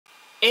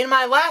In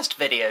my last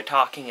video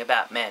talking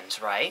about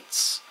men's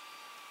rights,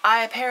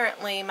 I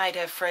apparently might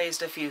have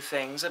phrased a few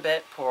things a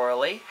bit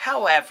poorly.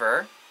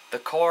 However, the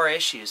core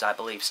issues I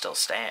believe still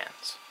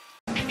stands.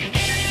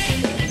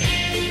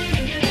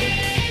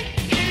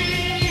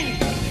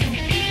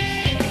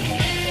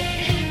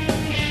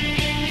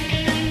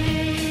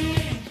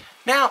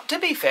 Now, to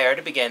be fair,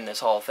 to begin this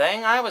whole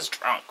thing, I was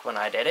drunk when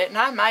I did it, and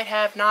I might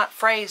have not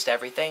phrased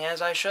everything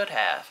as I should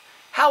have.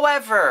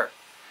 However,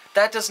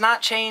 that does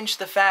not change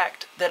the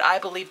fact that I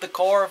believe the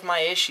core of my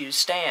issues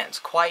stands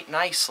quite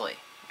nicely.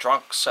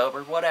 Drunk,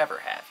 sober,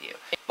 whatever have you.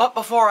 But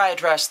before I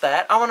address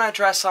that, I want to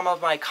address some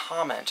of my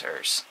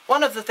commenters.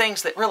 One of the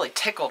things that really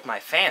tickled my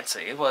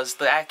fancy was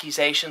the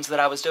accusations that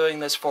I was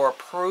doing this for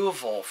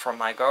approval from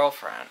my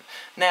girlfriend.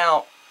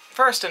 Now,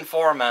 first and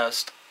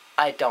foremost,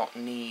 I don't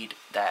need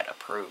that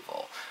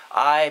approval.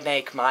 I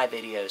make my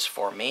videos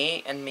for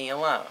me and me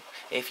alone.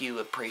 If you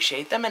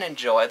appreciate them and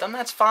enjoy them,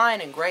 that's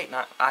fine and great,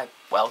 and I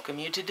welcome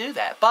you to do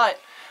that. But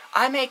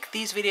I make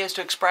these videos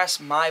to express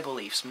my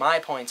beliefs, my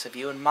points of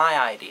view, and my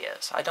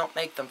ideas. I don't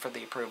make them for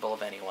the approval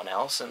of anyone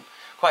else, and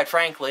quite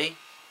frankly,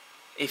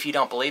 if you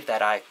don't believe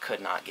that, I could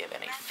not give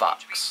any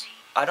fucks.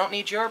 I don't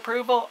need your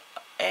approval,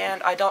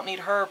 and I don't need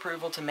her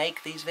approval to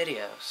make these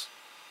videos.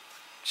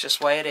 It's just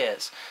the way it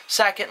is.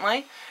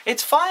 Secondly,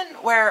 it's fun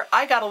where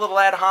I got a little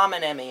ad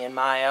hominem in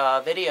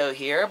my video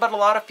here, but a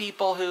lot of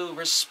people who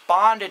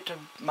responded to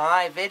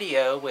my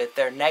video with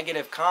their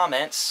negative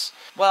comments,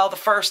 well, the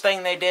first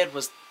thing they did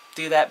was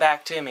do that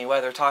back to me,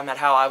 whether talking about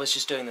how I was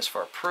just doing this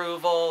for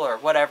approval or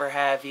whatever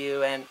have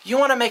you. And you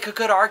want to make a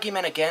good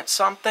argument against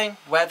something,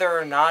 whether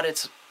or not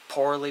it's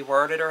poorly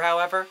worded or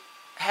however,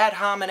 ad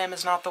hominem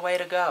is not the way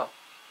to go.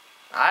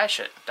 I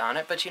shouldn't have done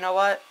it, but you know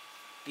what?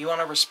 You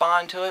want to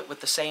respond to it with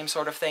the same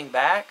sort of thing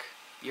back?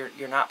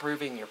 You're not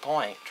proving your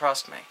point,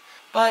 trust me.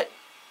 But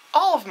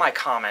all of my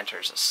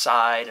commenters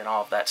aside and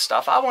all of that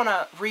stuff, I want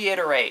to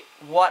reiterate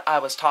what I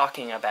was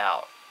talking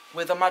about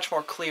with a much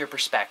more clear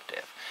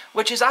perspective.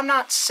 Which is, I'm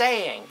not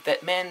saying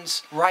that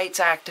men's rights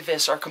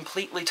activists are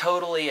completely,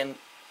 totally, and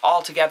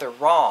altogether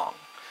wrong.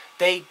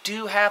 They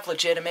do have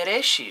legitimate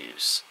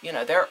issues. You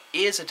know, there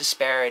is a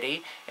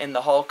disparity in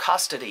the whole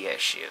custody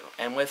issue,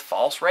 and with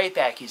false rape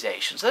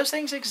accusations. Those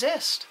things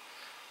exist.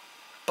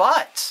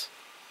 But,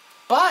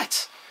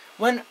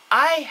 when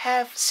I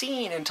have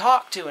seen and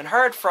talked to and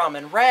heard from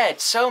and read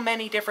so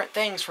many different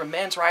things from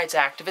men's rights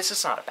activists,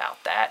 it's not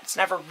about that. It's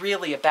never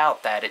really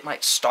about that. It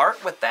might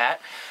start with that,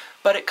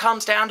 but it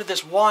comes down to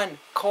this one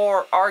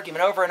core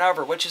argument over and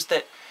over, which is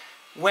that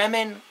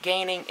women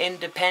gaining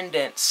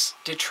independence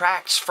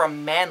detracts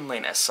from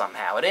manliness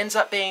somehow. It ends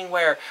up being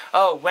where,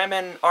 oh,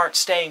 women aren't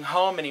staying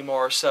home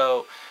anymore,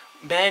 so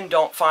men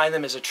don't find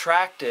them as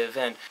attractive,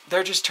 and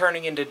they're just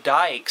turning into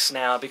dykes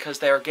now because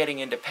they're getting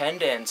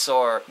independence,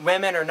 or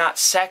women are not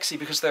sexy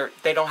because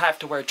they don't have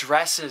to wear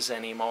dresses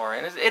anymore.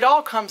 And it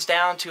all comes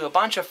down to a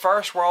bunch of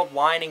first world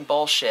whining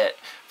bullshit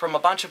from a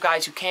bunch of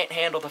guys who can't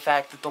handle the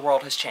fact that the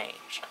world has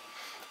changed.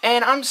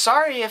 And I'm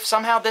sorry if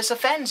somehow this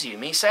offends you,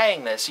 me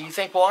saying this. You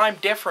think, well, I'm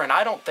different,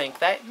 I don't think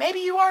that. Maybe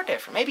you are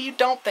different. Maybe you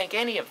don't think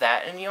any of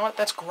that, and you know what,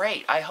 that's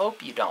great. I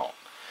hope you don't.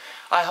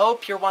 I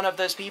hope you're one of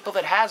those people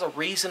that has a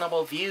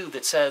reasonable view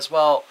that says,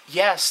 well,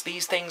 yes,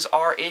 these things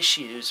are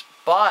issues,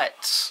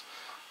 but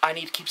I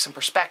need to keep some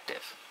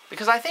perspective.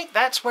 Because I think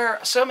that's where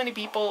so many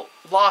people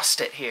lost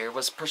it here,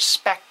 was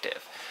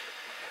perspective.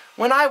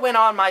 When I went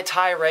on my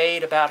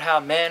tirade about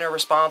how men are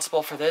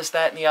responsible for this,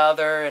 that, and the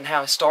other, and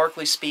how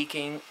historically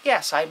speaking,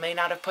 yes, I may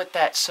not have put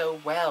that so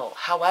well.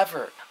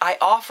 However, I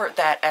offered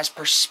that as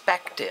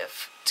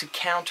perspective to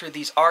counter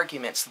these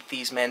arguments that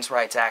these men's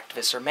rights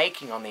activists are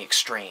making on the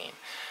extreme.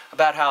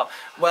 About how,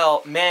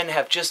 well, men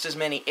have just as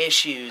many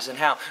issues and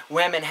how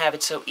women have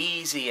it so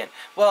easy. And,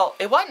 well,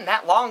 it wasn't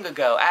that long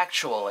ago,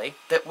 actually,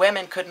 that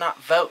women could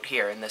not vote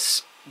here in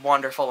this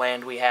wonderful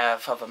land we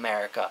have of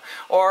America.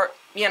 Or,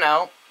 you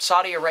know,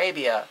 Saudi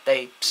Arabia,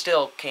 they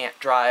still can't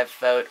drive,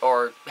 vote,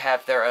 or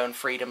have their own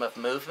freedom of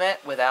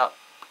movement without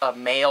a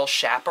male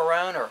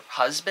chaperone or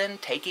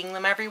husband taking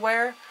them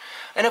everywhere.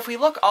 And if we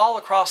look all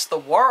across the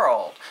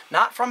world,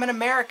 not from an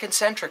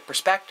American-centric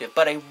perspective,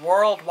 but a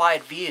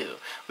worldwide view,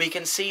 we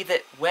can see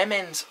that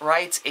women's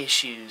rights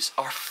issues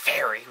are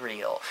very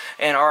real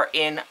and are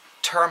in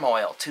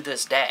turmoil to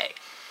this day.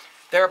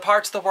 There are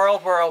parts of the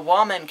world where a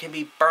woman can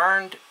be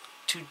burned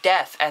to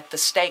death at the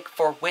stake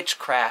for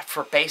witchcraft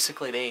for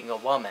basically being a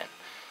woman.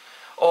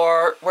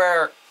 Or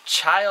where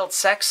child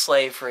sex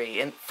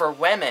slavery for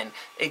women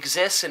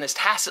exists and is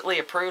tacitly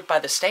approved by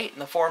the state in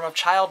the form of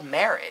child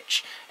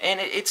marriage. And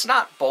it's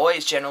not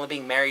boys generally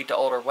being married to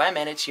older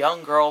women, it's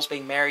young girls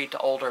being married to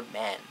older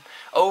men.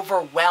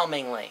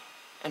 Overwhelmingly.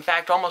 In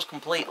fact, almost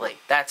completely.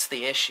 That's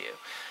the issue.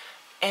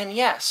 And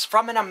yes,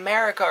 from an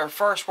America or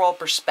first world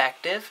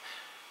perspective,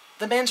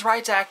 the men's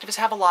rights activists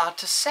have a lot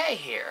to say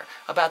here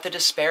about the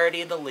disparity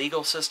in the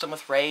legal system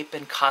with rape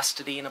and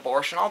custody and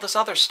abortion, all this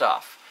other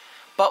stuff.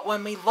 But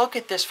when we look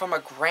at this from a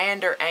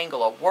grander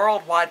angle, a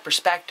worldwide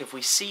perspective,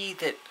 we see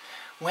that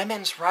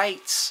women's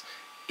rights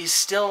is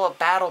still a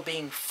battle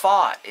being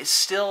fought, is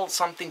still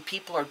something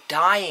people are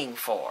dying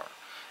for.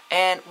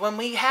 And when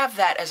we have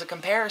that as a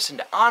comparison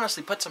to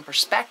honestly put some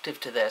perspective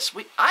to this,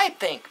 I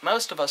think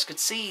most of us could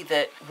see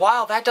that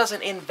while that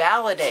doesn't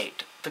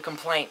invalidate the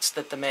complaints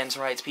that the men's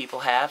rights people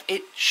have,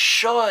 it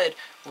should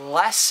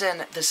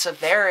lessen the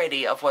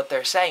severity of what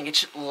they're saying. It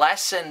should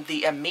lessen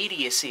the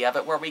immediacy of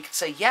it, where we could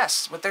say,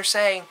 yes, what they're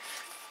saying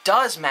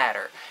does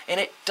matter, and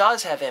it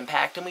does have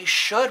impact, and we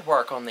should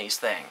work on these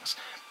things.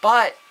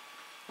 But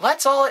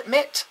let's all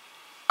admit,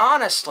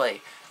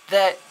 honestly,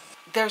 that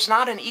there's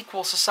not an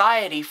equal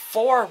society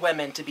for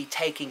women to be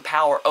taking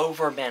power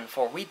over men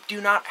for. We do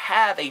not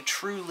have a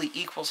truly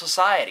equal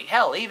society.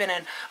 Hell, even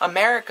in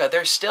America,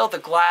 there's still the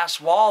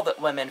glass wall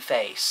that women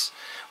face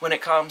when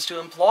it comes to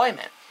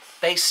employment.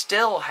 They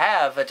still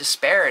have a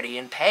disparity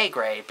in pay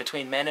grade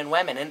between men and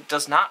women, and it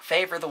does not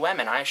favor the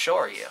women, I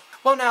assure you.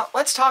 Well, now,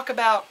 let's talk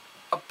about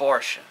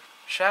abortion,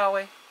 shall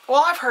we?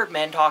 Well, I've heard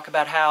men talk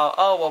about how,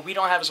 oh, well, we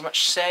don't have as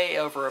much say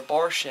over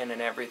abortion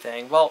and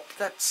everything. Well,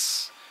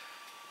 that's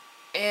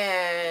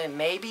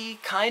maybe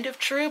kind of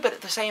true, but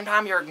at the same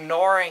time, you're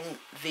ignoring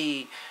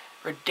the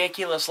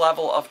ridiculous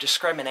level of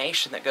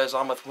discrimination that goes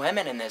on with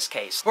women in this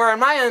case. Where in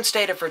my own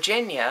state of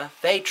Virginia,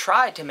 they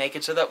tried to make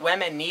it so that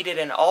women needed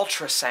an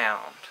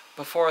ultrasound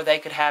before they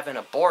could have an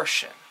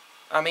abortion.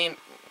 I mean,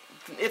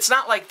 it's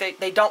not like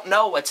they don't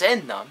know what's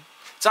in them.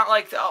 It's not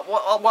like,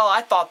 well,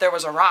 I thought there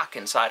was a rock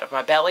inside of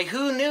my belly.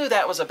 Who knew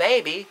that was a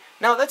baby?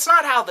 No, that's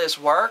not how this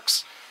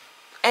works.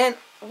 And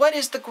what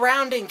is the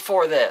grounding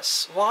for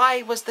this?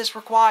 Why was this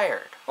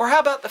required? Or how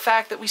about the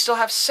fact that we still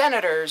have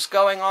senators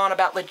going on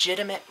about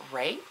legitimate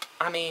rape?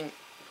 I mean,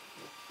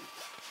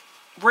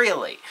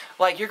 really?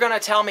 Like, you're going to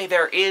tell me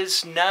there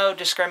is no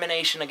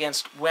discrimination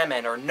against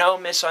women or no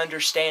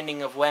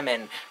misunderstanding of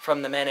women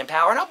from the men in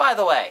power? No, by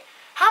the way,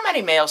 how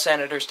many male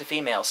senators to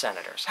female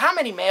senators? How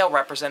many male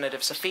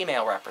representatives to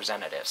female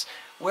representatives?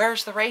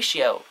 Where's the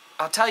ratio?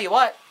 I'll tell you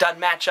what, doesn't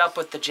match up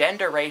with the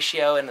gender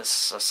ratio in the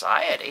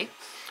society.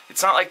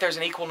 It's not like there's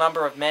an equal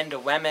number of men to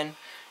women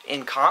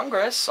in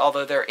Congress,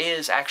 although there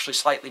is actually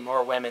slightly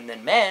more women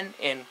than men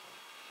in,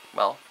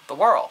 well, the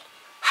world.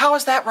 How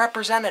is that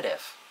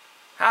representative?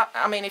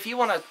 I mean, if you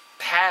want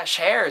to hash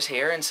hairs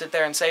here and sit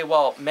there and say,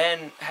 well,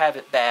 men have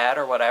it bad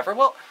or whatever,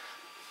 well,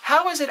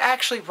 how is it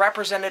actually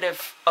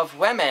representative of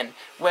women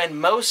when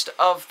most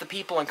of the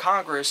people in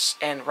Congress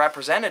and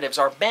representatives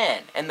are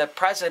men, and the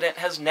president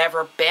has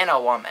never been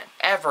a woman?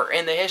 Ever.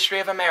 In the history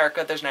of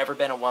America, there's never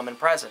been a woman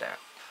president.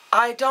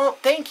 I don't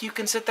think you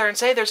can sit there and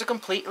say there's a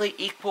completely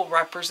equal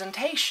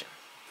representation.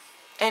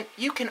 And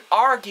you can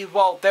argue,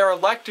 well, they're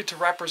elected to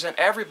represent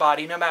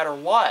everybody no matter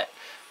what.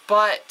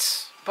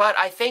 But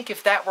I think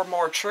if that were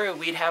more true,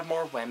 we'd have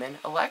more women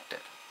elected.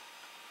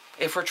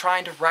 If we're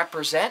trying to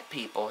represent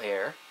people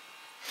here.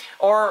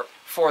 Or,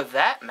 for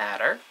that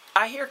matter,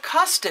 I hear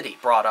custody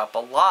brought up a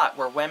lot,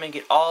 where women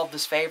get all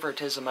this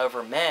favoritism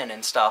over men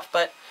and stuff,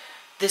 but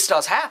this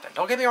does happen.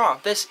 Don't get me wrong,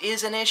 this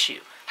is an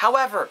issue.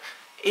 However,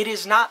 it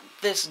is not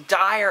this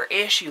dire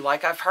issue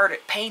like I've heard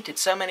it painted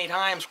so many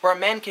times, where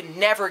men can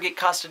never get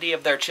custody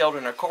of their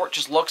children, or court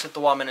just looks at the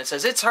woman and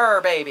says, it's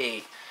her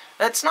baby.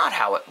 That's not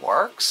how it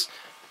works.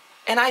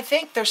 And I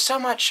think there's so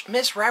much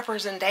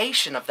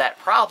misrepresentation of that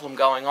problem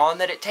going on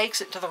that it takes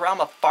it to the realm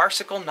of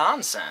farcical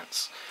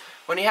nonsense.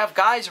 When you have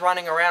guys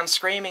running around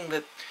screaming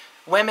that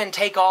women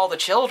take all the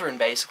children,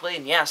 basically,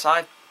 and yes,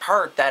 I've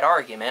heard that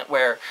argument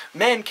where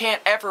men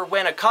can't ever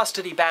win a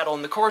custody battle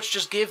and the courts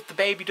just give the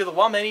baby to the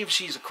woman even if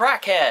she's a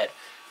crackhead.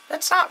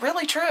 That's not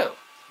really true.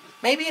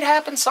 Maybe it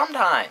happens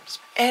sometimes.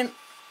 And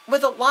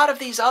with a lot of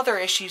these other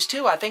issues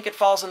too, I think it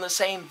falls in the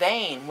same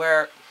vein,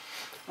 where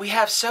we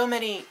have so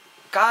many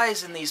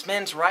guys in these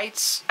men's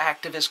rights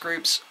activist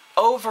groups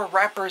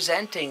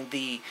over-representing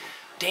the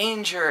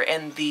danger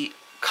and the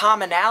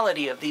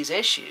commonality of these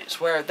issues,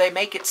 where they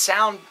make it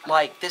sound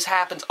like this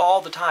happens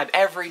all the time,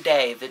 every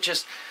day, that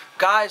just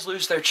guys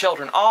lose their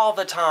children all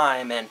the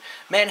time and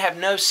men have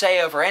no say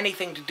over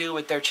anything to do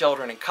with their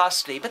children in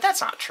custody. But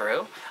that's not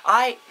true.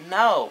 I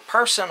know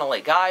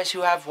personally guys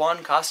who have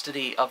won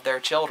custody of their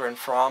children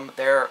from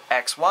their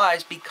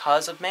ex-wives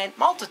because of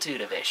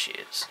multitude of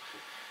issues.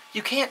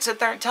 You can't sit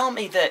there and tell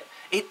me that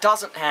it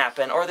doesn't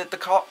happen or that the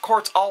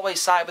courts always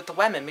side with the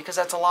women, because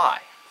that's a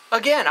lie.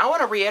 Again, I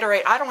want to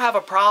reiterate, I don't have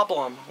a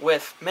problem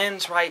with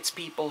men's rights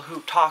people who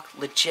talk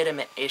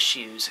legitimate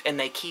issues and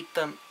they keep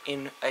them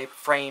in a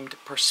framed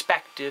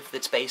perspective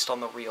that's based on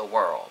the real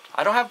world.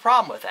 I don't have a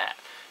problem with that.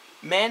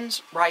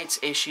 Men's rights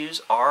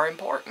issues are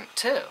important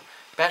too,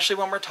 especially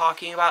when we're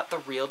talking about the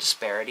real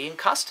disparity in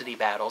custody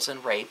battles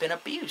and rape and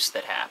abuse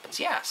that happens,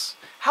 yes.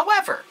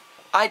 However,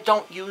 I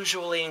don't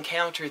usually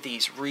encounter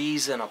these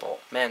reasonable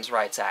men's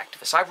rights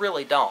activists. I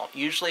really don't.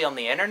 Usually on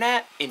the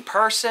internet, in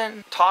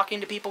person, talking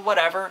to people,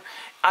 whatever,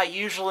 I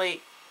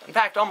usually, in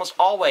fact almost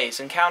always,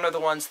 encounter the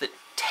ones that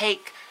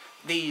take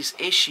these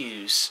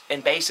issues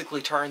and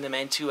basically turn them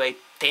into a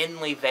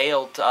thinly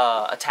veiled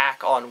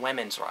attack on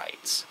women's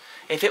rights.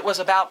 If it was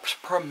about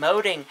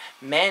promoting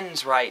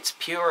men's rights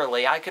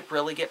purely, I could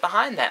really get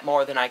behind that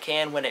more than I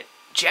can when it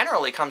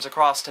generally comes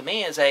across to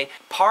me as a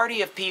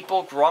party of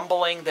people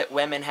grumbling that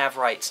women have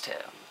rights too.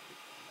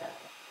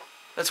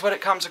 That's what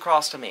it comes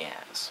across to me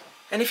as.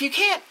 And if you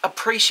can't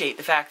appreciate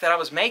the fact that I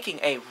was making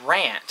a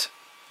rant,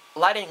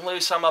 letting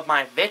loose some of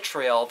my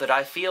vitriol that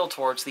I feel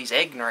towards these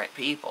ignorant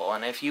people,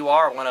 and if you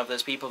are one of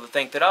those people that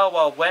think that, oh,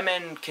 well,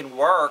 women can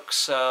work,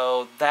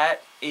 so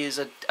that is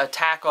an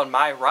attack on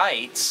my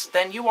rights,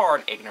 then you are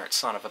an ignorant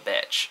son of a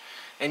bitch.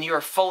 And you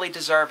are fully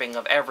deserving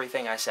of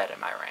everything I said in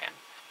my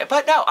rant.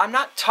 But no, I'm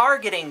not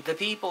targeting the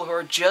people who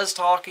are just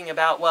talking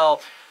about,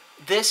 well,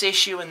 this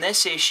issue and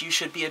this issue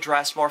should be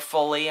addressed more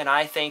fully, and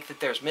I think that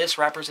there's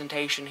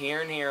misrepresentation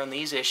here and here on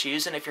these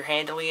issues, and if you're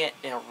handling it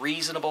in a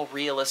reasonable,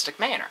 realistic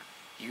manner,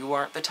 you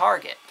aren't the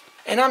target.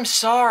 And I'm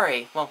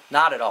sorry, well,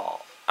 not at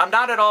all. I'm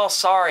not at all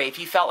sorry if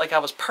you felt like I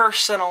was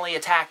personally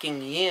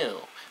attacking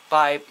you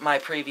by my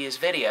previous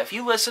video. If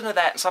you listened to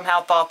that and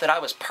somehow thought that I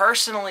was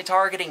personally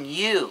targeting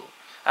you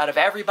out of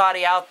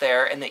everybody out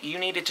there and that you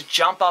needed to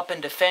jump up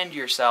and defend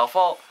yourself,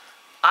 well,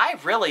 I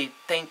really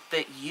think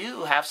that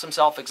you have some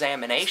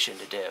self-examination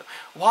to do.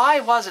 Why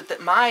was it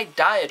that my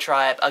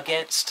diatribe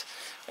against,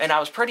 and I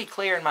was pretty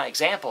clear in my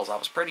examples, I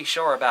was pretty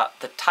sure about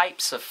the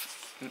types of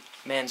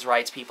men's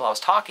rights people I was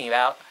talking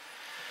about,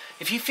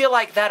 if you feel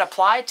like that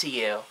applied to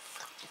you,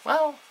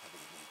 well,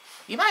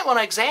 you might want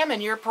to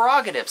examine your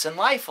prerogatives in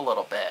life a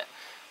little bit.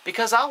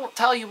 Because I'll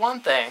tell you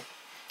one thing,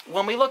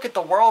 when we look at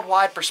the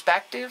worldwide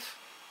perspective,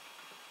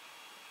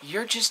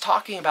 you're just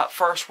talking about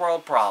first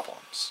world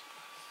problems.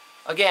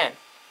 Again,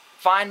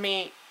 find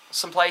me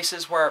some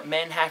places where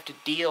men have to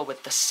deal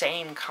with the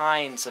same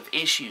kinds of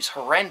issues,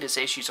 horrendous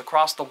issues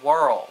across the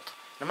world.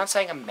 And I'm not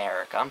saying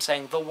America, I'm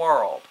saying the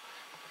world.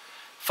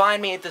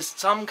 Find me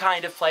some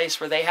kind of place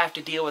where they have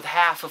to deal with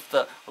half of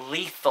the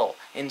lethal,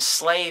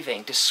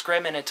 enslaving,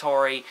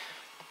 discriminatory,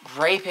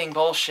 raping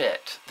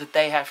bullshit that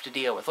they have to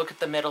deal with. Look at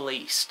the Middle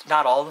East.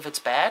 Not all of it's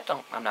bad.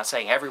 I'm not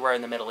saying everywhere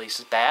in the Middle East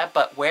is bad,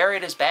 but where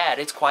it is bad,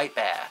 it's quite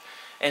bad.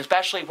 And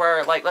especially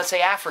where, like, let's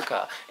say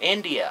Africa,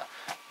 India,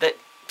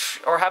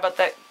 or how about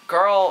that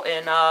girl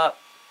in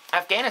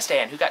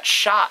Afghanistan who got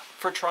shot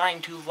for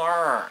trying to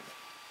learn.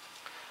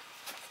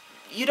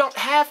 You don't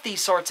have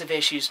these sorts of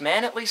issues,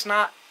 man, at least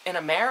not in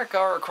America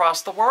or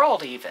across the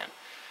world even.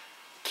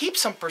 Keep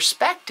some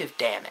perspective,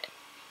 damn it.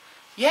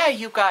 Yeah,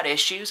 you've got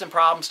issues and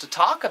problems to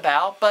talk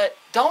about, but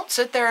don't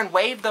sit there and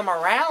wave them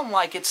around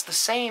like it's the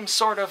same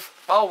sort of,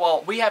 oh,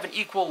 well, we have an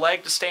equal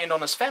leg to stand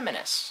on as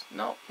feminists.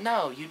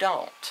 No, you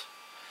don't.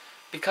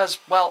 Because,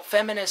 well,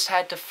 feminists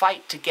had to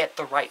fight to get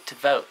the right to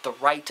vote, the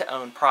right to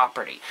own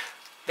property.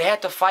 They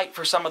had to fight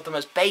for some of the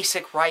most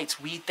basic rights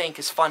we think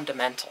is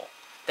fundamental.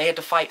 They had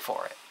to fight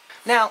for it.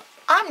 Now,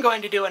 I'm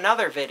going to do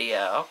another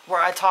video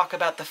where I talk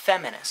about the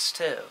feminists,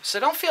 too. So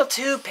don't feel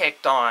too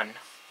picked on,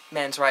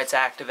 men's rights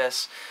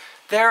activists.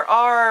 There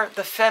are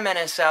the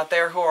feminists out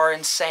there who are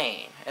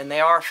insane, and they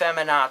are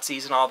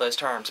feminazis and all those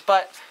terms,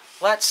 but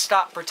let's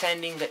stop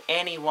pretending that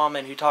any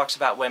woman who talks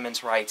about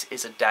women's rights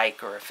is a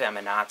dyke or a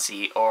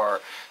feminazi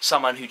or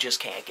someone who just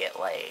can't get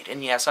laid.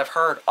 And yes, I've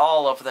heard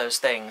all of those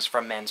things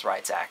from men's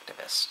rights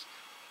activists.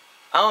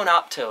 Own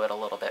up to it a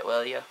little bit,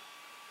 will you?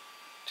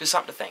 Just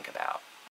something to think about.